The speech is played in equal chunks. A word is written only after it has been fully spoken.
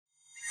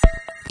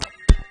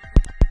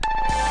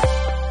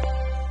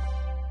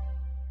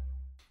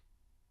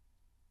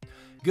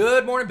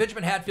Good morning,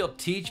 Benjamin Hadfield,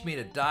 Teach Me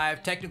to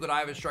Dive, technical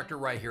dive instructor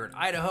right here in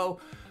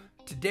Idaho.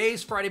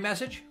 Today's Friday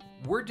message,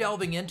 we're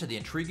delving into the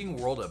intriguing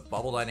world of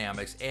bubble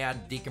dynamics and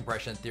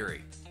decompression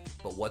theory.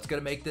 But what's going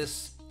to make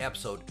this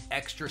episode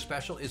extra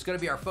special is going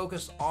to be our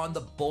focus on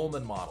the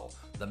Bulman model,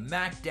 the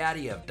Mac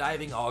Daddy of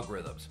diving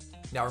algorithms.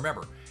 Now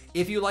remember,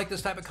 if you like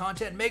this type of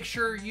content, make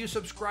sure you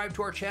subscribe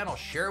to our channel,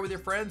 share it with your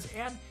friends,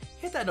 and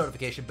hit that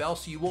notification bell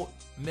so you won't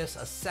miss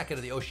a second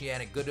of the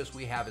oceanic goodness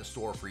we have in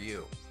store for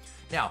you.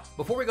 Now,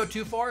 before we go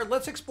too far,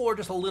 let's explore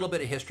just a little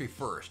bit of history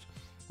first.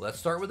 Let's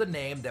start with a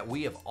name that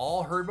we have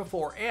all heard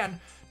before and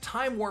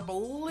time warp a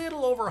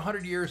little over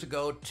 100 years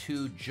ago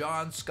to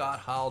John Scott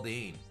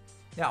Haldane.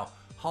 Now,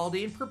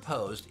 Haldane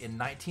proposed in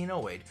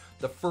 1908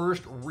 the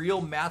first real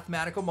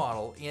mathematical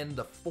model in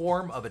the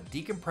form of a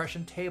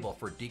decompression table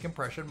for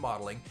decompression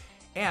modeling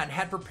and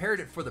had prepared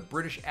it for the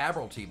British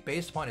Admiralty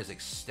based upon his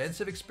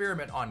extensive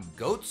experiment on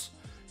goats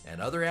and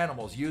other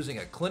animals using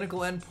a clinical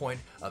endpoint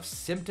of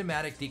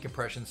symptomatic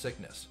decompression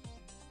sickness.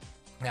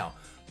 Now,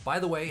 by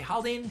the way,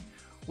 Haldane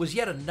was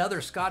yet another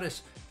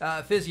Scottish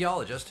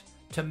physiologist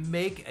to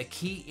make a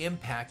key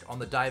impact on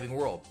the diving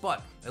world,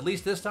 but at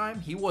least this time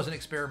he wasn't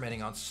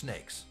experimenting on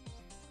snakes.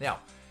 Now,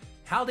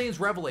 Haldane's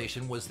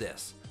revelation was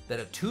this, that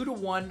a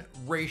 2-to-1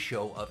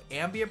 ratio of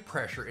ambient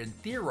pressure, and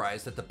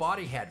theorized that the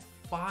body had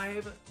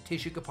 5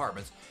 tissue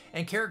compartments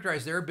and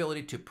characterized their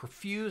ability to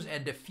perfuse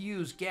and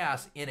diffuse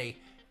gas in a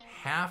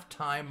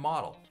half-time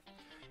model.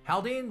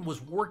 Haldane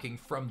was working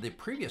from the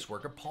previous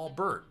work of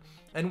Bert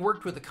and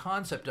worked with the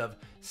concept of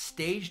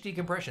stage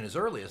decompression as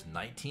early as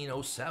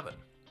 1907.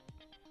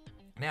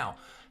 Now,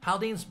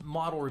 Haldane's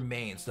model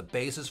remains the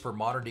basis for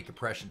modern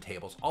decompression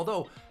tables,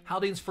 although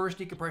Haldane's first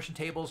decompression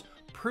tables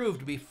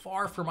proved to be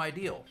far from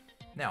ideal.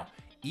 Now,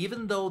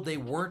 even though they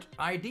weren't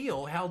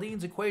ideal,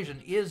 Haldane's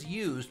equation is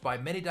used by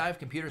many dive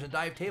computers and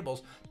dive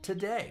tables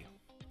today.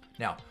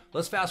 Now,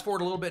 let's fast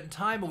forward a little bit in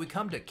time and we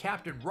come to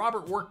Captain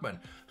Robert Workman,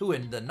 who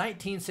in the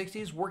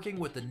 1960s, working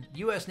with the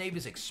U.S.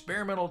 Navy's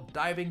Experimental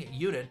Diving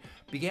Unit,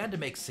 began to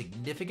make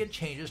significant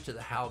changes to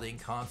the Haldane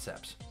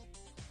concepts.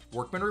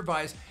 Workman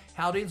revised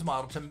Haldane's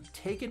model to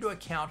take into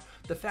account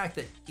the fact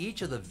that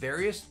each of the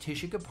various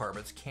tissue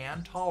compartments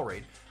can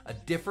tolerate a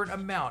different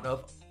amount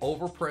of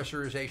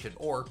overpressurization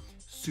or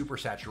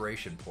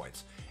supersaturation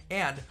points,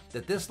 and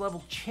that this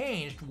level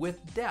changed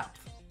with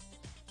depth.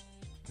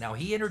 Now,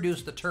 he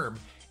introduced the term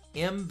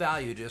M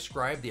value to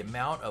describe the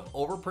amount of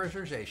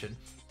overpressurization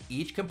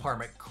each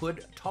compartment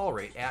could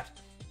tolerate at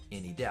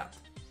any depth.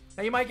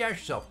 Now, you might ask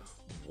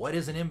yourself, what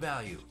is an M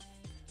value?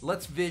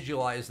 Let's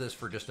visualize this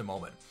for just a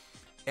moment.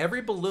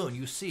 Every balloon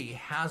you see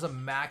has a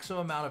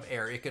maximum amount of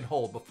air it can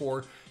hold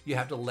before you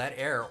have to let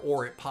air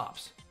or it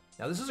pops.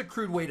 Now, this is a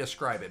crude way to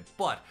describe it,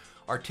 but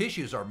our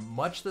tissues are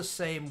much the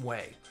same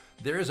way.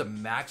 There is a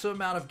maximum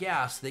amount of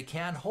gas they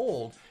can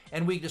hold,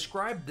 and we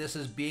describe this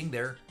as being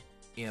their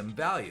M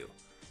value.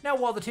 Now,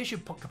 while the tissue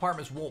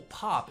compartments won't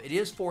pop, it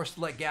is forced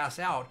to let gas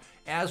out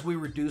as we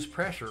reduce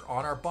pressure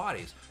on our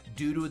bodies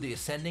due to the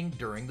ascending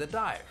during the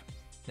dive.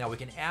 Now, we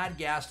can add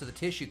gas to the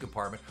tissue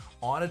compartment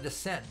on a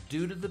descent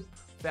due to the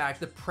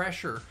fact that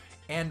pressure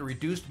and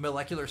reduced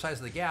molecular size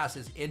of the gas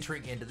is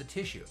entering into the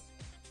tissue.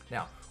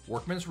 Now,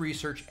 Workman's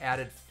research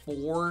added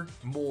 4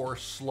 more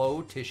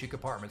slow tissue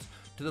compartments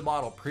to the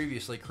model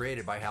previously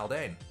created by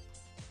Haldane.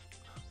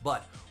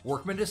 But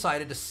Workman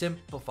decided to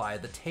simplify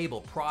the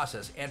table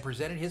process and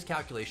presented his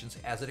calculations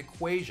as an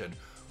equation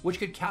which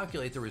could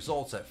calculate the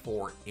results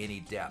for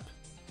any depth.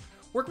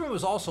 Workman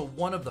was also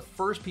one of the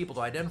first people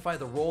to identify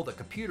the role that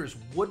computers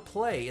would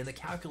play in the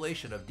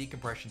calculation of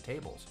decompression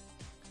tables.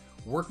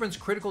 Workman's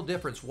critical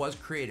difference was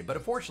created, but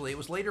unfortunately it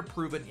was later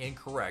proven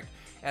incorrect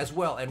as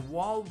well, and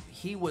while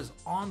he was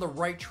on the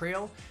right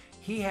trail,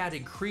 he had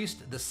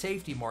increased the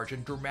safety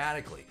margin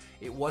dramatically.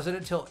 It wasn't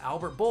until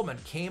Albert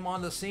Bulman came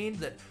on the scene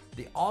that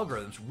the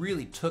algorithms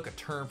really took a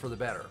turn for the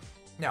better.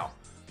 Now,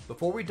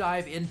 before we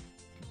dive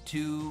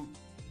into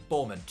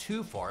Bulman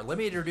too far, let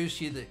me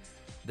introduce you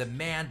the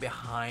man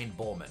behind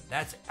Bulman.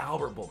 That's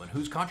Albert Bulman,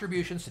 whose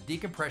contributions to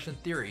decompression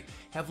theory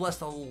have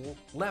left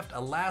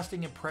a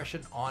lasting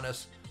impression on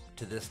us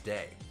to this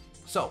day.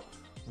 So,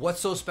 what's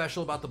so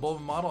special about the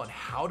Bulman model, and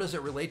how does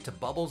it relate to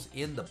bubbles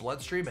in the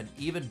bloodstream and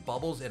even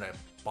bubbles in a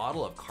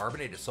bottle of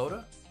carbonated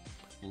soda?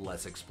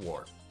 Let's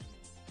explore.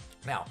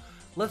 Now,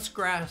 let's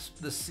grasp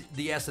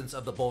the essence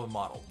of the Bulman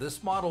model.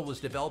 This model was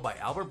developed by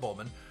Albert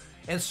Bulman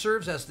and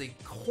serves as the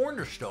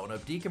cornerstone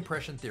of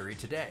decompression theory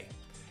today.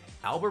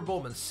 Albert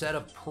Bulman's set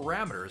of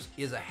parameters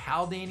is a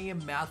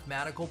Haldanean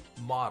mathematical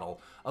model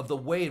of the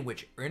way in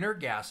which inert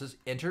gases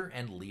enter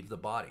and leave the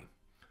body.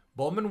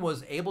 Bulman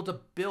was able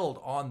to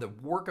build on the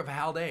work of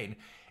Haldane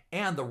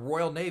and the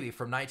Royal Navy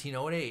from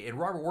 1908 and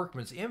Robert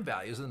Workman's M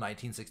values in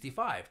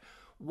 1965,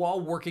 while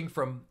working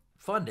from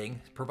funding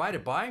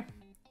provided by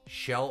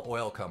Shell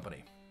Oil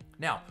Company.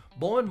 Now,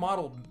 Bulman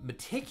model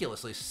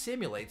meticulously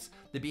simulates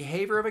the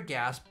behavior of a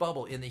gas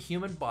bubble in the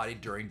human body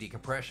during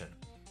decompression.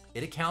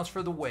 It accounts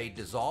for the way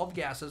dissolved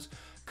gases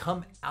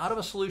come out of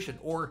a solution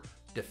or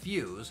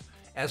diffuse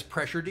as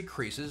pressure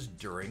decreases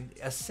during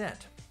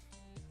ascent.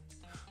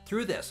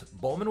 Through this,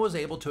 Bulman was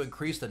able to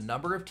increase the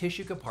number of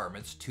tissue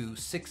compartments to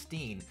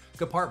 16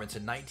 compartments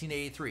in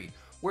 1983,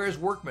 whereas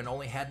Workman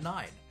only had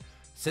 9.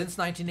 Since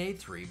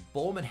 1983,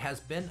 Bulman has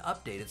been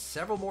updated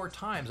several more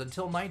times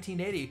until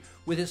 1980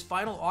 with his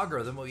final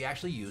algorithm we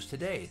actually use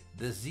today,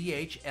 the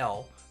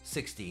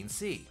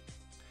ZHL16C.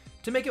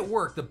 To make it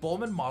work, the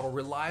Bulman model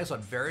relies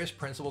on various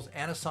principles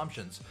and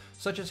assumptions,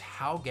 such as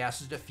how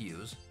gases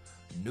diffuse,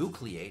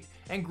 nucleate,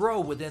 and grow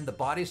within the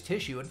body's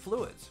tissue and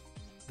fluids.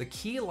 The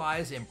key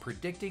lies in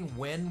predicting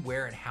when,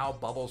 where, and how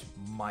bubbles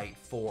might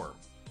form.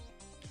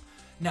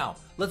 Now,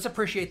 let's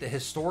appreciate the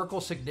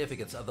historical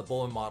significance of the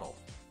Bulman model.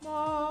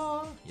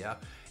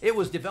 It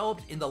was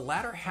developed in the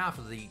latter half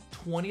of the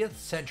 20th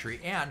century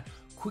and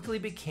quickly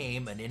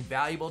became an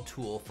invaluable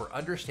tool for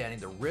understanding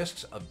the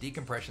risks of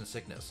decompression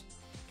sickness.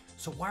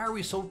 So why are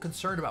we so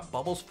concerned about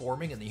bubbles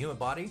forming in the human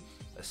body,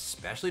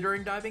 especially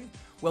during diving?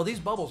 Well, these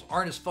bubbles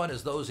aren't as fun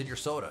as those in your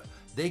soda.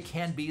 They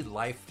can be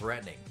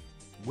life-threatening.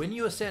 When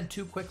you ascend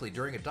too quickly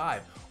during a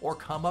dive or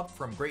come up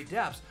from great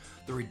depths,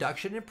 the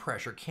reduction in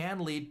pressure can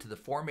lead to the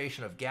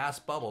formation of gas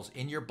bubbles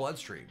in your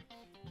bloodstream.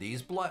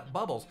 These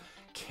bubbles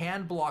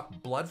can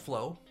block blood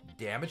flow,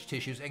 damage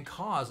tissues, and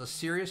cause a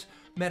serious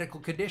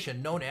medical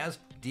condition known as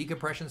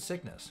decompression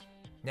sickness.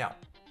 Now,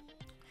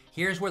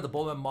 here's where the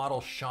Bulman model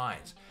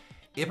shines.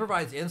 It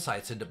provides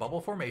insights into bubble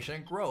formation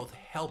and growth,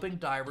 helping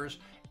divers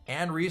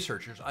and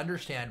researchers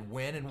understand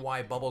when and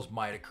why bubbles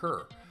might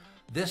occur.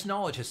 This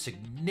knowledge has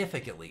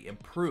significantly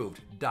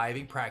improved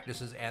diving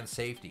practices and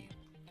safety.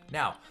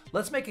 Now,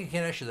 let's make a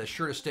connection that's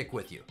sure to stick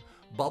with you.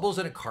 Bubbles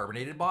in a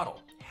carbonated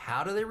bottle.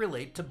 How do they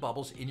relate to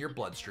bubbles in your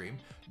bloodstream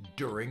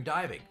during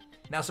diving?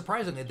 Now,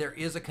 surprisingly, there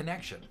is a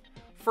connection.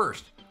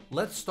 First,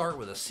 let's start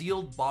with a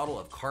sealed bottle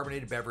of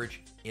carbonated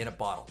beverage in a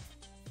bottle.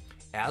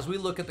 As we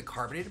look at the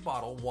carbonated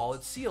bottle while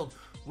it's sealed,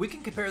 we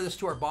can compare this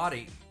to our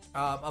body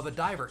of a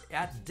diver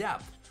at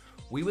depth.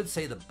 We would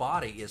say the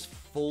body is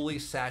fully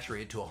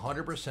saturated to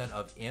 100%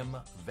 of M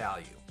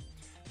value.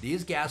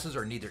 These gases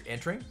are neither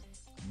entering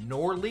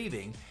nor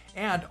leaving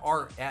and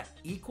are at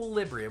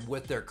equilibrium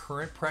with their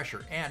current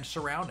pressure and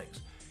surroundings.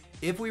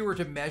 If we were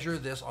to measure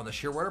this on the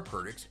Shearwater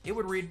Perdix, it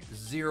would read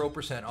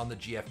 0% on the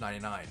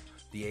GF99.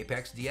 The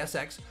Apeks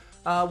DSX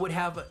would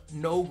have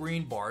no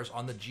green bars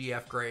on the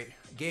GF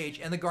gauge,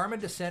 and the Garmin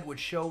Descent would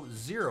show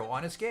 0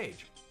 on its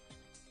gauge.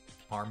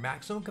 Our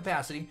maximum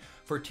capacity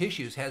for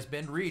tissues has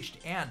been reached,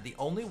 and the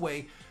only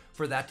way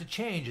for that to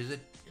change is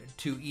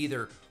to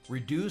either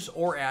reduce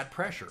or add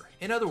pressure.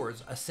 In other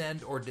words,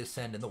 ascend or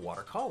descend in the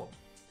water column.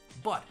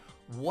 But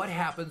what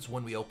happens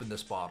when we open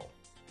this bottle?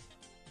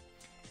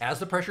 As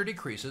the pressure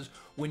decreases,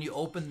 when you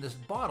open this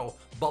bottle,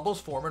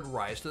 bubbles form and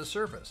rise to the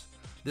surface.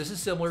 This is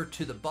similar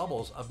to the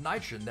bubbles of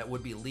nitrogen that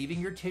would be leaving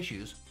your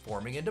tissues,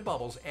 forming into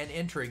bubbles, and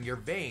entering your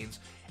veins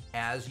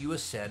as you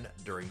ascend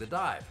during the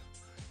dive.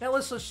 Now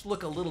let's just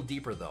look a little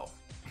deeper though.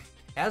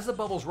 As the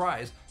bubbles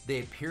rise, they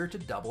appear to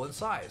double in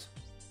size.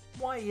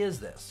 Why is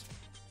this?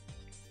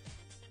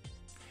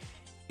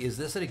 Is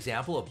this an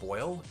example of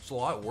Boyle's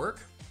law at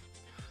work?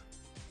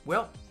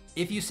 Well,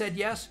 if you said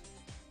yes,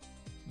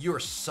 you're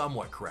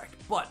somewhat correct,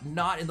 but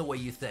not in the way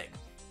you think.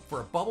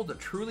 For a bubble to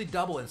truly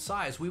double in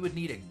size, we would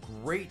need a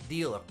great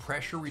deal of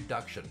pressure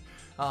reduction,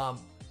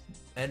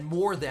 and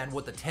more than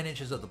what the 10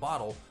 inches of the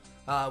bottle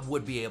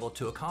would be able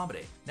to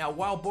accommodate. Now,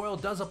 while Boyle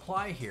does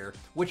apply here,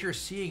 what you're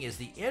seeing is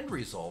the end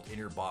result in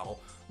your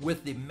bottle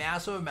with the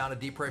massive amount of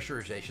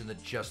depressurization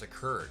that just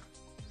occurred.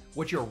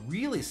 What you're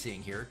really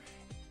seeing here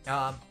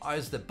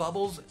as the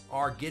bubbles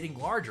are getting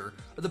larger,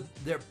 the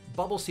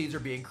bubble seeds are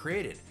being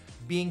created,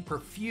 being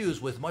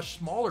perfused with much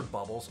smaller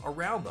bubbles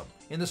around them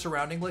in the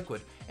surrounding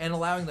liquid and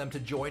allowing them to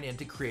join in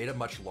to create a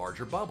much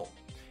larger bubble.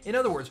 In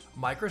other words,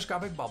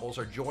 microscopic bubbles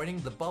are joining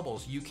the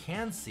bubbles you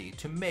can see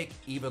to make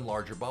even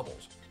larger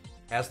bubbles.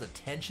 As the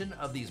tension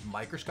of these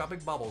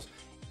microscopic bubbles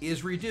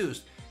is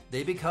reduced,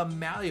 they become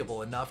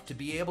malleable enough to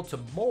be able to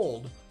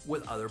mold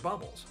with other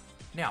bubbles.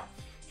 Now,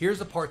 here's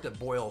the part that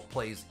Boyle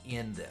plays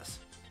in this.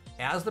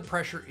 As the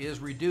pressure is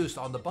reduced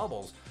on the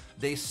bubbles,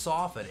 they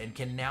soften and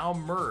can now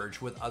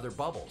merge with other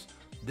bubbles.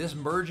 This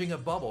merging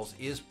of bubbles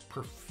is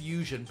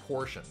perfusion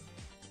portion.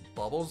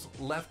 Bubbles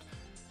left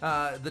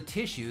the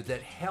tissue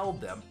that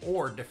held them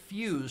or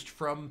diffused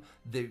from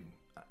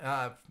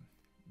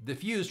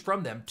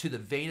them to the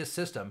venous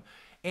system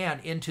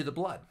and into the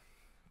blood.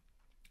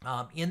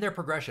 In their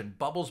progression,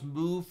 bubbles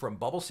move from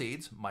bubble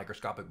seeds,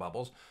 microscopic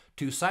bubbles,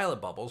 to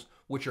silent bubbles,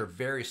 which are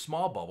very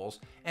small bubbles,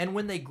 and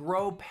when they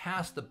grow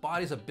past the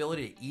body's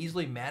ability to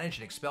easily manage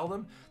and expel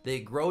them, they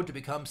grow to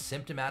become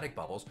symptomatic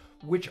bubbles,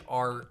 which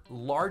are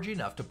large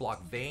enough to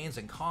block veins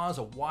and cause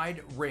a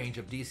wide range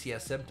of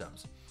DCS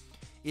symptoms.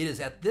 It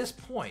is at this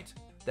point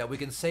that we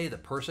can say the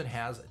person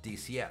has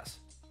DCS.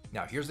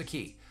 Now, here's the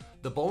key.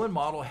 The Bulman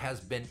model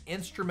has been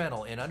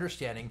instrumental in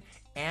understanding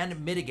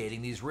and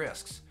mitigating these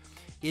risks.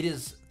 It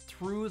is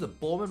through the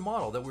Bulman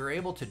model that we're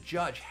able to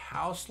judge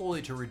how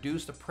slowly to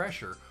reduce the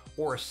pressure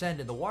or ascend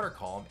in the water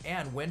column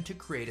and when to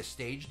create a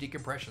staged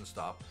decompression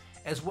stop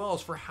as well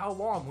as for how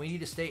long we need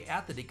to stay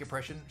at the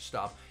decompression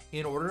stop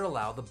in order to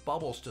allow the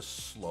bubbles to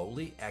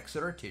slowly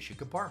exit our tissue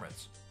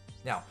compartments.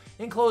 Now,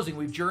 in closing,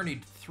 we've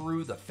journeyed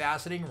through the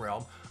fascinating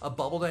realm of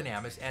bubble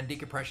dynamics and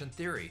decompression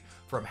theory,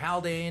 from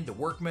Haldane to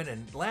Workman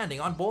and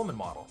landing on Bulman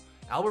model.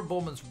 Albert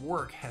Bulman's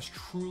work has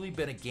truly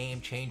been a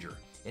game changer,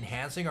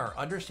 enhancing our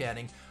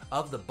understanding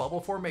of the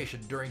bubble formation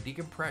during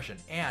decompression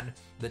and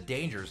the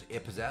dangers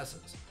it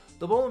possesses.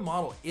 The Bulman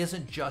model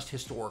isn't just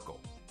historical.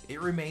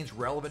 It remains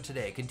relevant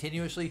today,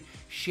 continuously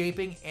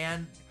shaping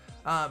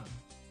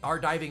our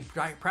diving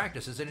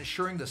practices and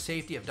ensuring the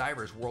safety of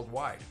divers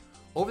worldwide.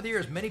 Over the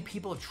years, many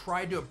people have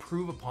tried to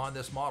improve upon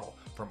this model,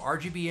 from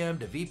RGBM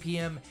to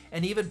VPM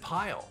and even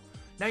pile.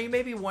 Now, you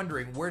may be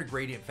wondering, where do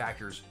gradient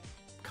factors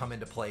come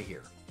into play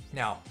here?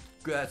 Now,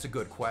 that's a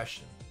good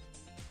question.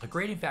 A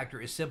gradient factor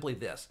is simply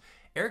this.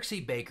 Eric C.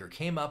 Baker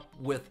came up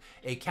with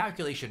a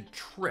calculation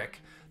trick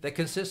that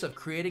consists of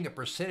creating a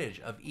percentage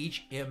of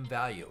each M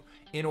value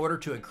in order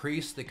to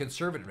increase the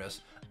conservativeness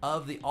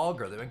of the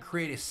algorithm and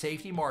create a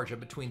safety margin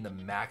between the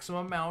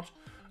maximum amount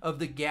of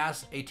the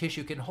gas a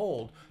tissue can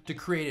hold to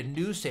create a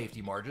new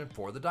safety margin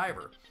for the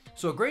diver.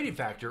 So a gradient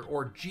factor,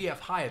 or GF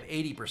high, of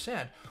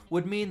 80%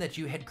 would mean that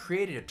you had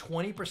created a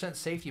 20%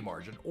 safety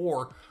margin,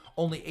 or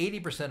only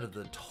 80% of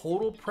the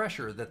total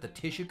pressure that the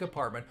tissue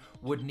compartment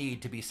would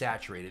need to be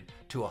saturated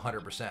to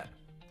 100%.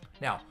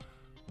 Now,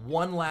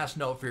 one last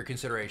note for your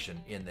consideration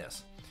in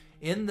this.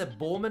 In the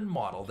Bulman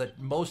model that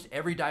most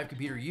every dive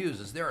computer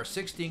uses, there are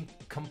 16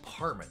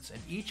 compartments,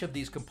 and each of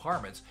these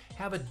compartments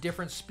have a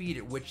different speed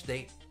at which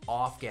they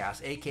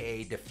off-gas,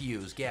 aka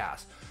diffuse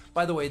gas.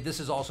 By the way, this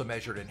is also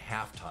measured in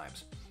half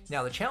times.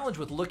 Now, the challenge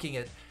with looking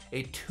at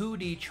a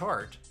 2D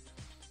chart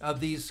of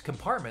these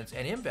compartments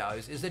and M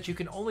values is that you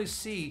can only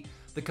see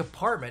the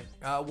compartment,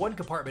 one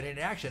compartment in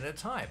action at a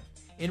time.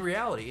 In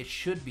reality, it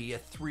should be a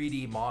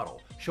 3D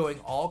model showing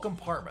all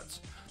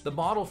compartments. The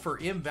model for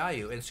M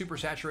value and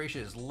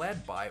supersaturation is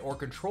led by or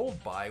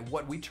controlled by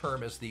what we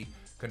term as the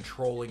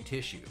controlling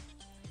tissue.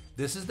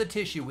 This is the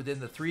tissue within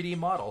the 3D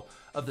model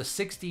of the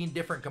 16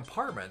 different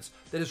compartments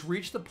that has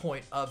reached the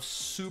point of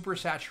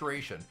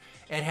supersaturation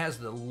and has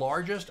the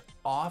largest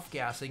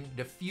off-gassing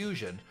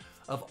diffusion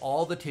of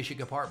all the tissue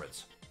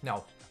compartments.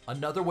 Now,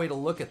 another way to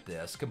look at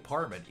this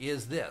compartment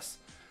is this.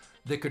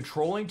 The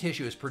controlling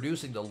tissue is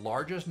producing the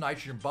largest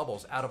nitrogen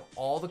bubbles out of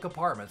all the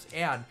compartments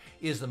and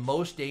is the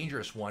most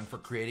dangerous one for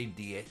creating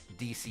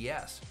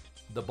DCS.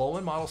 The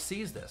Bulman model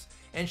sees this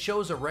and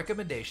shows a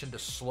recommendation to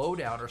slow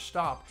down or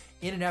stop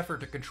in an effort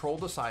to control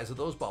the size of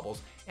those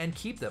bubbles and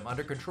keep them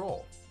under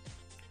control.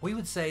 We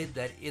would say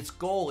that its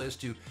goal is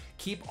to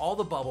keep all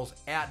the bubbles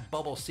at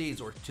bubble seeds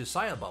or to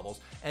silent bubbles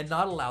and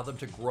not allow them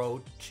to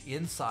grow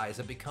in size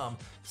and become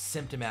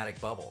symptomatic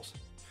bubbles.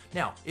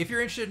 Now, if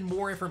you're interested in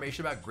more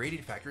information about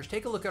gradient factors,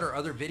 take a look at our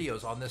other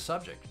videos on this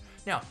subject.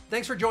 Now,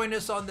 thanks for joining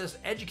us on this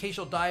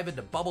educational dive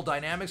into bubble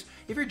dynamics.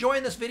 If you're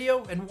enjoying this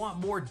video and want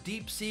more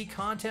deep sea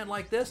content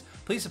like this,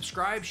 please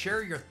subscribe,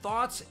 share your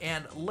thoughts,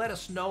 and let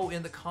us know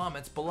in the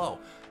comments below.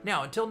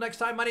 Now, until next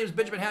time, my name is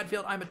Benjamin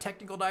Hadfield. I'm a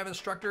technical dive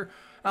instructor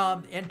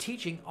and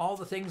teaching all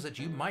the things that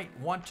you might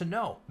want to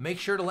know. Make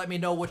sure to let me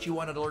know what you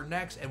wanted to learn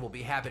next, and we'll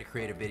be happy to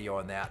create a video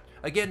on that.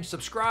 Again,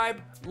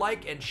 subscribe,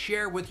 like, and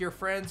share with your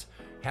friends.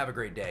 Have a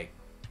great day.